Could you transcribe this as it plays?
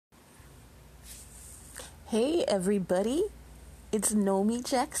Hey everybody, it's Nomi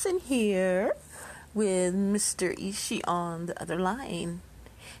Jackson here with Mr. Ishii on the other line.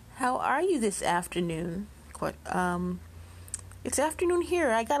 How are you this afternoon? It's afternoon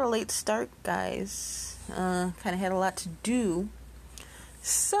here. I got a late start, guys. Kind of had a lot to do.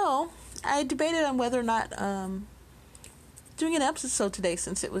 So, I debated on whether or not doing an episode today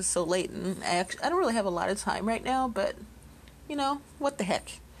since it was so late. And I don't really have a lot of time right now, but, what the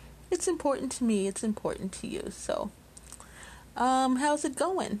heck. It's important to me. It's important to you. So, how's it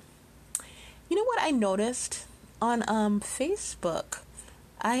going? You know what I noticed on Facebook?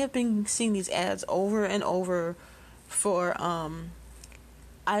 I have been seeing these ads over and over for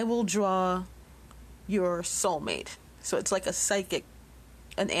I will draw your soulmate. So it's like an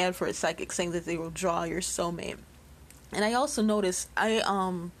ad for a psychic saying that they will draw your soulmate. And I also noticed I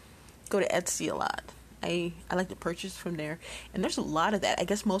go to Etsy a lot. I like to purchase from there, and there's a lot of that. I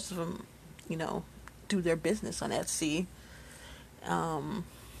guess most of them, do their business on Etsy. I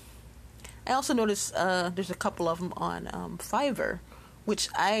also noticed there's a couple of them on Fiverr, which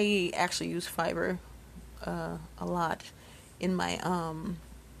I actually use Fiverr a lot in my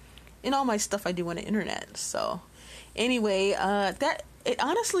in all my stuff I do on the internet. So anyway, that it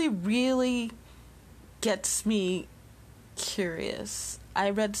honestly really gets me curious. I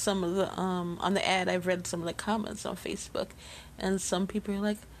read some of the on the ad. I've read some of the comments on Facebook, and some people are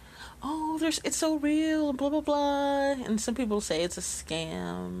like, "Oh, it's so real," blah blah blah, and some people say it's a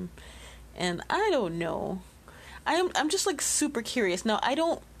scam, and I don't know. I'm just like super curious. Now I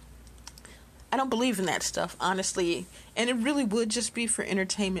don't believe in that stuff, honestly, and it really would just be for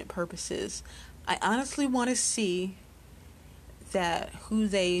entertainment purposes. I honestly want to see that who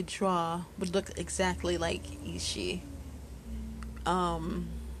they draw would look exactly like Ishii.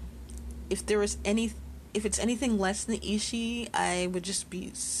 If it's anything less than Ishii, I would just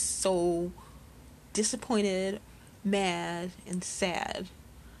be so disappointed, mad, and sad.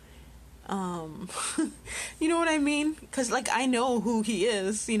 You know what I mean? Because, I know who he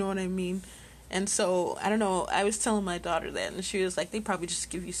is, you know what I mean? And so, I don't know, I was telling my daughter that, and she was like, they probably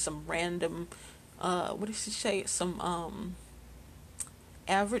just give you some random, what did she say? Some,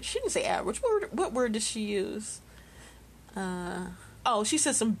 average, she didn't say average, what word did she use? She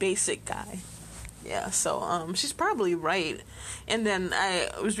said some basic guy. Yeah, so she's probably right. And then I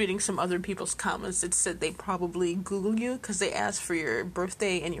was reading some other people's comments that said they probably Google you because they asked for your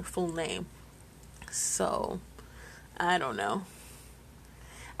birthday and your full name. So I don't know,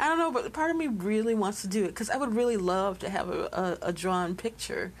 but part of me really wants to do it because I would really love to have a drawn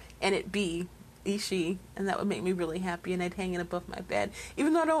picture and it be Ishii, and that would make me really happy, and I'd hang it above my bed,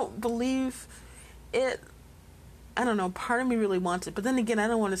 even though I don't believe it. I don't know, part of me really wants it, but then again, I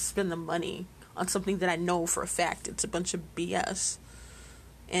don't want to spend the money on something that I know for a fact it's a bunch of BS.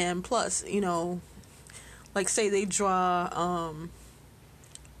 And plus, say they draw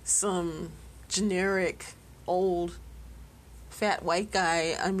some generic old fat white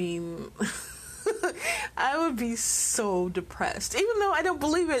guy, I mean, I would be so depressed, even though I don't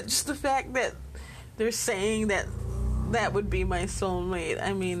believe it. Just the fact that they're saying that would be my soulmate.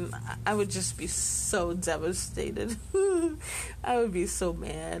 I mean, I would just be so devastated. I would be so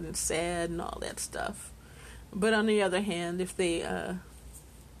mad and sad and all that stuff. But on the other hand, if they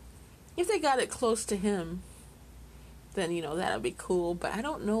got it close to him, then that would be cool. But I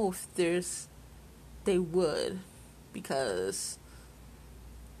don't know if they would, because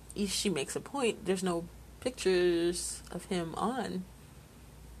she makes a point. There's no pictures of him on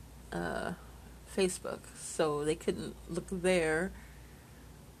Facebook, so they couldn't look there.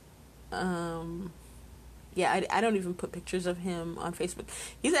 I don't even put pictures of him on Facebook.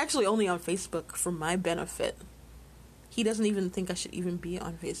 He's actually only on Facebook for my benefit. He doesn't even think I should even be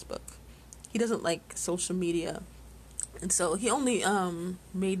on Facebook. He doesn't like social media, and so he only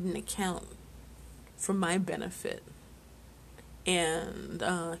made an account for my benefit, and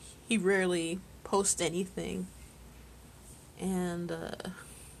he rarely posts anything, and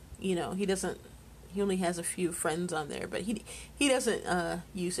he only has a few friends on there, but he doesn't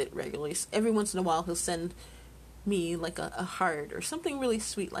use it regularly. Every once in a while he'll send me like a heart or something really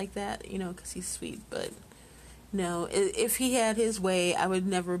sweet like that, because he's sweet. But no, if he had his way, I would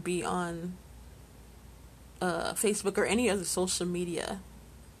never be on Facebook or any other social media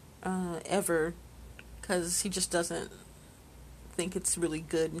ever, because he just doesn't think it's really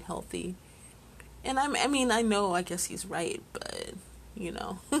good and healthy. And I guess he's right, but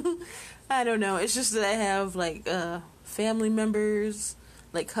I don't know. It's just that I have family members,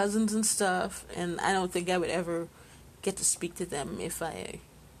 like cousins and stuff, and I don't think I would ever get to speak to them if I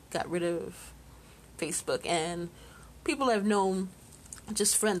got rid of Facebook. And people I've known,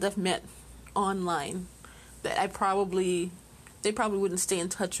 just friends I've met online, that they probably wouldn't stay in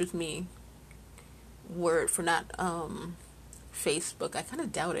touch with me were it for not Facebook. I kind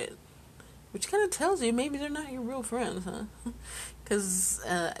of doubt it, which kind of tells you maybe they're not your real friends, huh? Because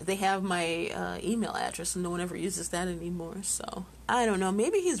they have my email address and no one ever uses that anymore. So I don't know.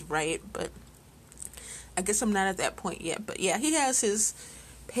 Maybe he's right, but I guess I'm not at that point yet. But yeah, he has his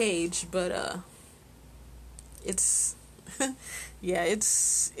page, but it's yeah,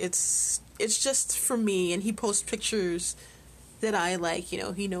 it's just for me, and he posts pictures that I like. You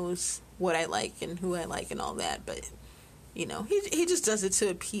know, he knows what I like and who I like and all that, but you know, he just does it to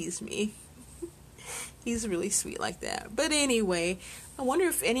appease me. He's really sweet like that. But anyway, I wonder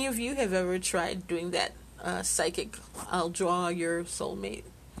if any of you have ever tried doing that psychic, I'll draw your soulmate.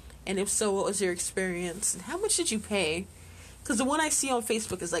 And if so, what was your experience? And how much did you pay? Because the one I see on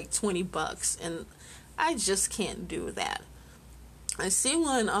Facebook is like $20, and I just can't do that. I see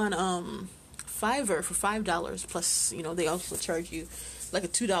one on Fiverr for $5, plus, you know, they also charge you like a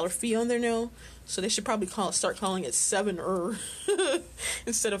 $2 fee on there now. So they should probably start calling it 7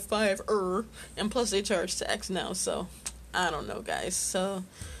 instead of 5 and plus they charge tax now. So I don't know, guys. So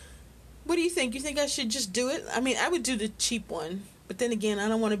what do you think? You think I should just do it? I mean, I would do the cheap one, but then again, I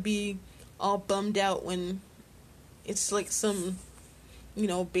don't want to be all bummed out when it's like some, you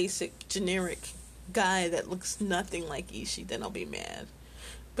know, basic generic guy that looks nothing like Ishii. Then I'll be mad.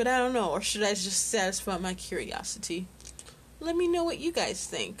 But I don't know. Or should I just satisfy my curiosity? Let me know what you guys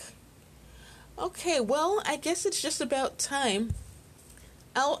think. Okay, well, I guess it's just about time.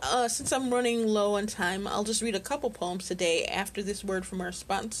 Since I'm running low on time, I'll just read a couple poems today after this word from our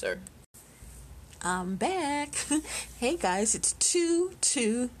sponsor. I'm back. Hey guys, it's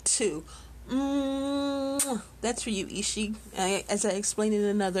 222. That's for you, Ishii. As I explained in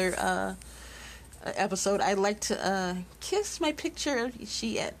another episode, I like to kiss my picture of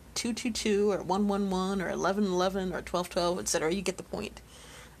Ishii at 222 or 111 or 1111 or 1212, etc. You get the point.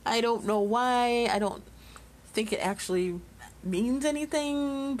 I don't know why. I don't think it actually means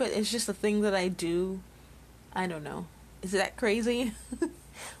anything, but it's just a thing that I do. I don't know. Is that crazy?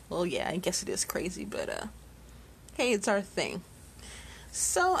 Well, yeah, I guess it is crazy, but hey, it's our thing.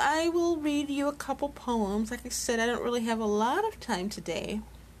 So I will read you a couple poems. Like I said, I don't really have a lot of time today,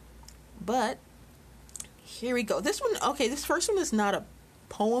 but here we go. This first one is not a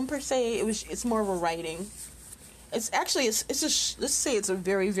poem per se. It's more of a writing. Let's say it's a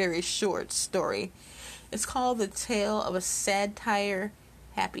very, very short story. It's called The Tale of a Sad Tire,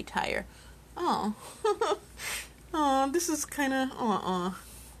 Happy Tire. Oh. Oh, this is kind of,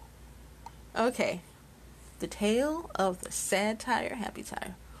 Okay. The Tale of the Sad Tire, Happy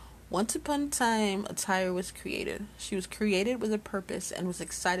Tire. Once upon a time, a tire was created. She was created with a purpose and was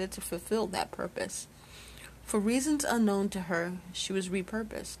excited to fulfill that purpose. For reasons unknown to her, she was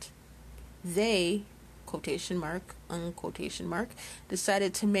repurposed. They, quotation mark, unquotation mark,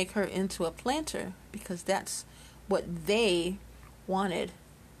 decided to make her into a planter because that's what they wanted.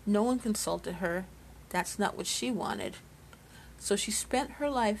 No one consulted her. That's not what she wanted. So she spent her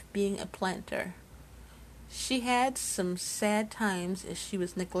life being a planter. She had some sad times as she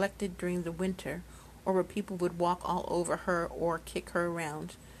was neglected during the winter, or where people would walk all over her or kick her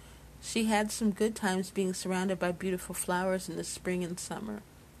around. She had some good times being surrounded by beautiful flowers in the spring and summer.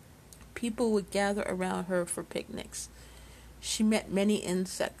 People would gather around her for picnics. She met many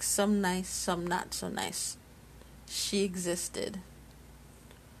insects, some nice, some not so nice. She existed.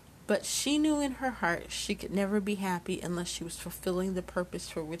 But she knew in her heart she could never be happy unless she was fulfilling the purpose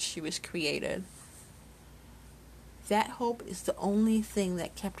for which she was created. That hope is the only thing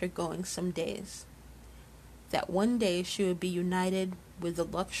that kept her going some days. That one day she would be united with the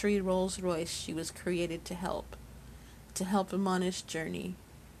luxury Rolls-Royce she was created to help him on his journey.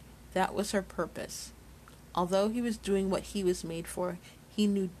 That was her purpose. Although he was doing what he was made for, he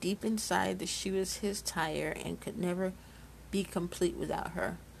knew deep inside that she was his tire and could never be complete without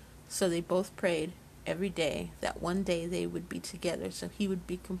her. So they both prayed every day that one day they would be together so he would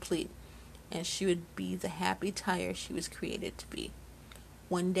be complete and she would be the happy tire she was created to be.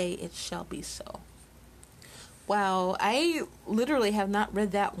 One day it shall be so. Wow, I literally have not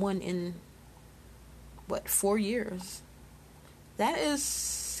read that one in, 4 years? That is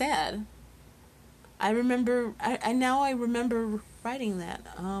sad. I remember writing that.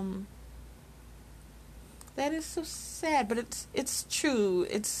 That is so sad, but it's true.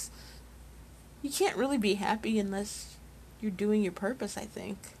 You can't really be happy unless you're doing your purpose, I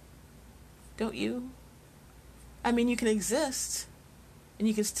think. Don't you? I mean, you can exist and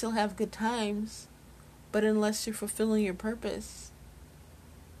you can still have good times, but unless you're fulfilling your purpose,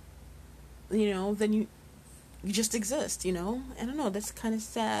 then you just exist, I don't know, that's kind of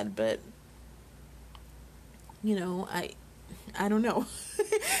sad, but I don't know.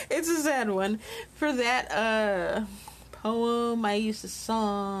 It's a sad one. For that poem, I used the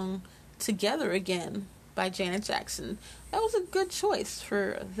song Together Again by Janet Jackson. That was a good choice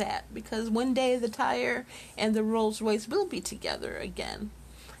for that, because one day the tire and the Rolls Royce will be together again.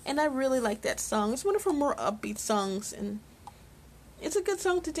 And I really like that song. It's one of her more upbeat songs, and it's a good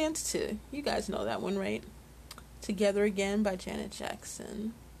song to dance to. You guys know that one, right? Together Again by Janet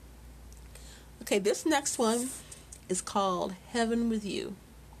Jackson. Okay, this next one is called Heaven with You.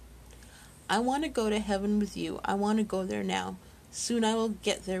 I want to go to heaven with you. I want to go there now. Soon I will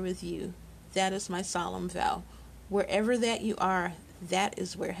get there with you. That is my solemn vow. Wherever that you are, that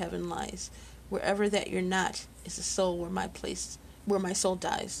is where heaven lies. Wherever that you're not is a soul where my soul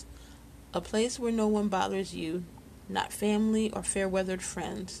dies. A place where no one bothers you, not family or fair-weathered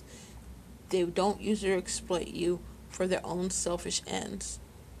friends. They don't use or exploit you for their own selfish ends.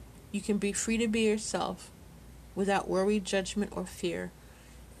 You can be free to be yourself without worry, judgment, or fear.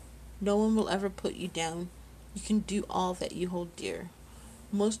 No one will ever put you down. You can do all that you hold dear.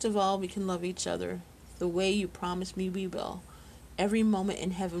 Most of all, we can love each other the way you promised me we will. Every moment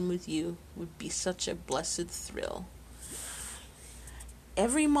in heaven with you would be such a blessed thrill.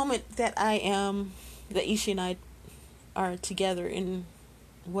 Every moment that Ishi and I are together in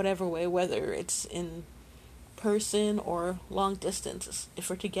whatever way, whether it's in person or long distance, if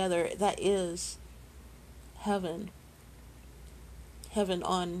we're together, that is heaven. Heaven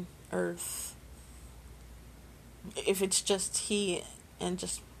on earth. If it's just he and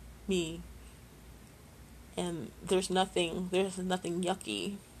just me, and there's nothing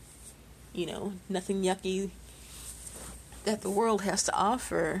yucky, nothing yucky that the world has to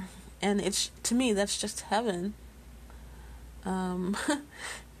offer, and it's, to me, that's just heaven.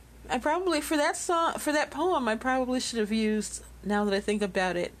 I probably, for that poem, I probably should have used, now that I think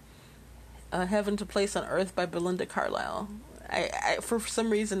about it, Heaven to Place on Earth by Belinda Carlisle. I for some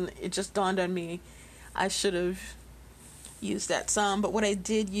reason, it just dawned on me I should have used that song, but what I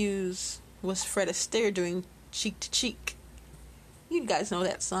did use was Fred Astaire doing Cheek to Cheek. You guys know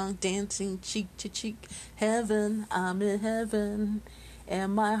that song, dancing cheek to cheek. Heaven, I'm in heaven,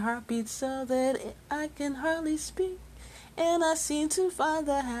 and my heart beats so that I can hardly speak. And I seem to find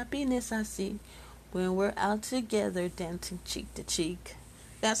the happiness I see when we're out together dancing cheek to cheek.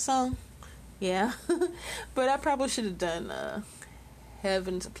 That song? Yeah. But I probably should have done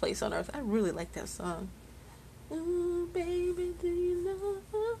Heaven's a Place on Earth. I really like that song. Ooh, baby, do you know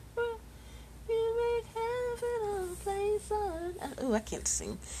you make heaven a place on earth? Ooh, I can't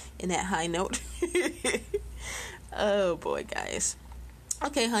sing in that high note. Oh, boy, guys.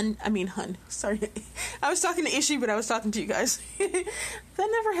 Okay, hun. Sorry. I was talking to Ishi, but I was talking to you guys. That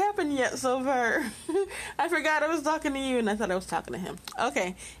never happened yet so far. I forgot I was talking to you, and I thought I was talking to him.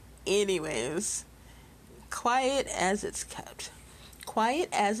 Okay. Anyways. Quiet as it's kept. Quiet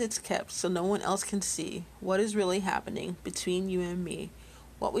as it's kept, so no one else can see what is really happening between you and me.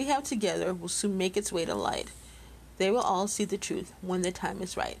 What we have together will soon make its way to light. They will all see the truth when the time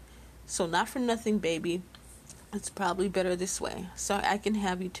is right. So not for nothing, baby. It's probably better this way, so I can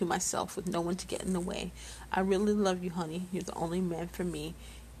have you to myself with no one to get in the way. I really love you, honey. You're the only man for me.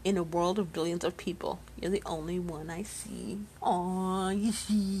 In a world of billions of people, you're the only one I see. Aww, you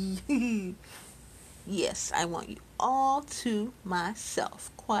see. Yes, I want you all to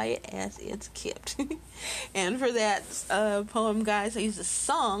myself, quiet as it's kept. And for that poem, guys, I used a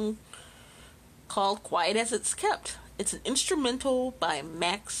song called Quiet as It's Kept. It's an instrumental by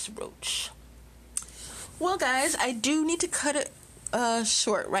Max Roach. Well, guys, I do need to cut it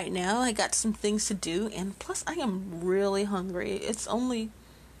short right now. I got some things to do, and plus I am really hungry. It's only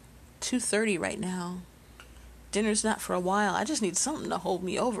 2:30 right now. Dinner's not for a while. I just need something to hold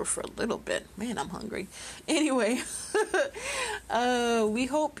me over for a little bit. Man, I'm hungry. Anyway, we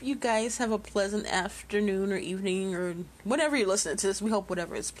hope you guys have a pleasant afternoon or evening or whenever you're listening to this. We hope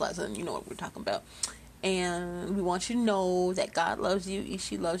whatever is pleasant. You know what we're talking about. And we want you to know that God loves you,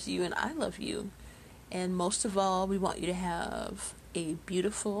 Ishi loves you, and I love you. And most of all, we want you to have a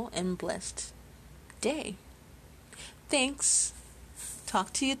beautiful and blessed day. Thanks.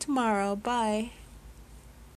 Talk to you tomorrow. Bye.